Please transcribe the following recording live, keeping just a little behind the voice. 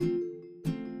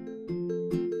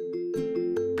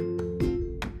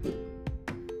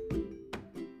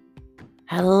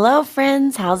Hello,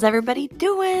 friends. How's everybody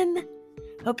doing?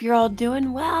 Hope you're all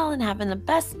doing well and having the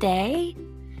best day.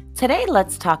 Today,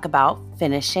 let's talk about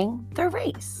finishing the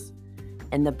race.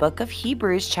 In the book of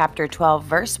Hebrews, chapter 12,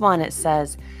 verse 1, it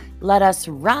says, "Let us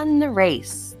run the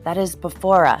race that is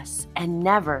before us and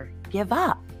never give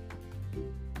up."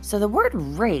 So the word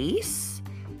race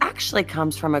actually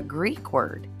comes from a Greek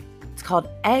word. It's called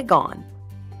agon.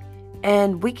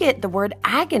 And we get the word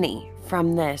agony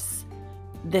from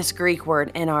this Greek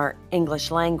word in our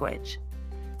English language.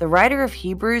 The writer of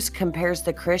Hebrews compares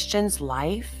the Christian's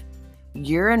life,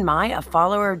 your and my, a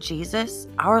follower of Jesus,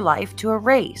 our life, to a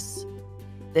race.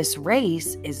 This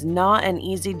race is not an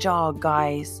easy jog,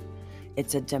 guys.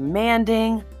 It's a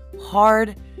demanding,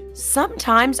 hard,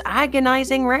 sometimes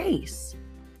agonizing race.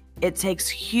 It takes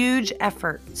huge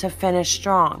effort to finish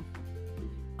strong.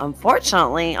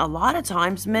 Unfortunately, a lot of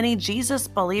times, many Jesus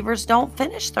believers don't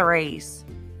finish the race.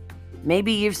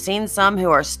 Maybe you've seen some who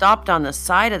are stopped on the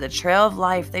side of the trail of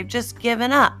life. They've just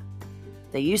given up.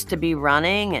 They used to be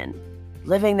running and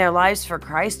living their lives for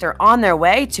Christ, or on their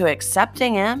way to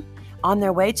accepting Him,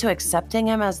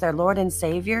 as their Lord and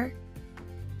Savior.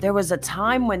 There was a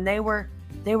time when they were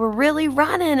really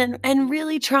running and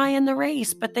really trying the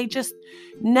race, but they just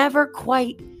never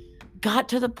quite got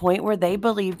to the point where they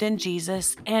believed in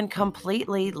Jesus and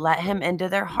completely let Him into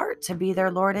their heart to be their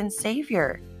Lord and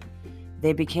Savior.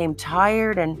 They became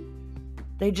tired and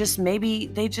they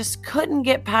just couldn't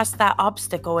get past that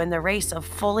obstacle in the race of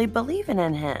fully believing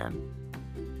in Him.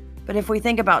 But if we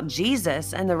think about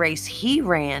Jesus and the race He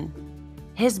ran,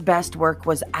 His best work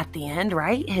was at the end,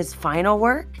 right? His final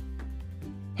work.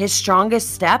 His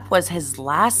strongest step was His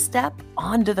last step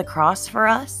onto the cross for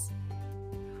us.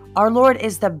 Our Lord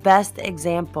is the best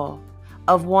example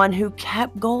of one who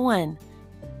kept going.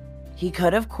 He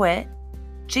could have quit.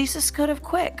 Jesus could have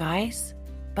quit, guys,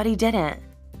 but He didn't.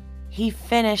 He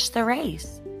finished the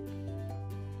race.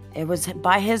 It was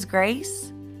by His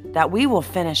grace that we will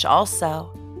finish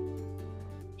also.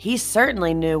 He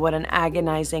certainly knew what an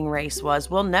agonizing race was.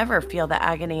 We'll never feel the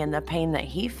agony and the pain that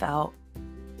He felt.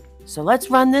 So let's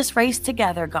run this race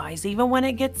together, guys, even when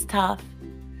it gets tough.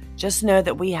 Just know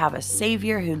that we have a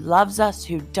Savior who loves us,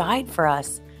 who died for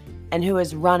us, and who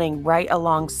is running right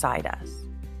alongside us.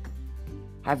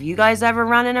 Have you guys ever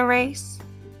run in a race?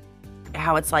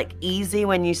 How it's like easy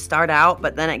when you start out,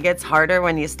 but then it gets harder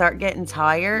when you start getting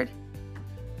tired?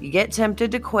 You get tempted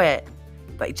to quit,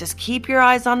 but just keep your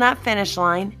eyes on that finish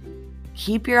line.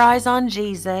 Keep your eyes on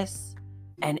Jesus,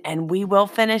 and we will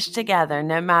finish together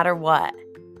no matter what.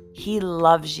 He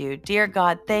loves you. Dear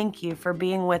God, thank you for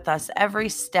being with us every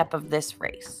step of this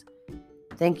race.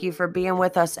 Thank you for being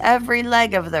with us every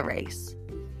leg of the race.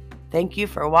 Thank you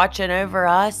for watching over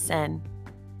us and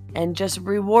just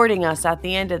rewarding us at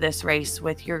the end of this race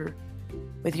with your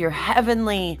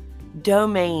heavenly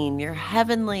domain, your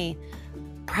heavenly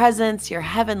presence, your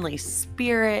heavenly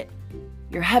spirit,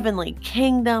 your heavenly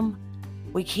kingdom.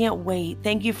 We can't wait.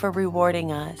 Thank you for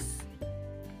rewarding us.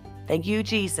 Thank you,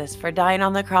 Jesus, for dying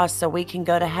on the cross so we can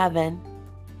go to heaven.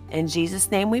 In Jesus'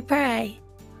 name we pray.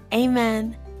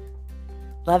 Amen.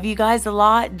 Love you guys a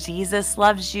lot. Jesus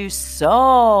loves you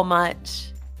so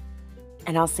much.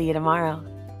 And I'll see you tomorrow.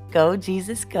 Go,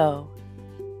 Jesus, go.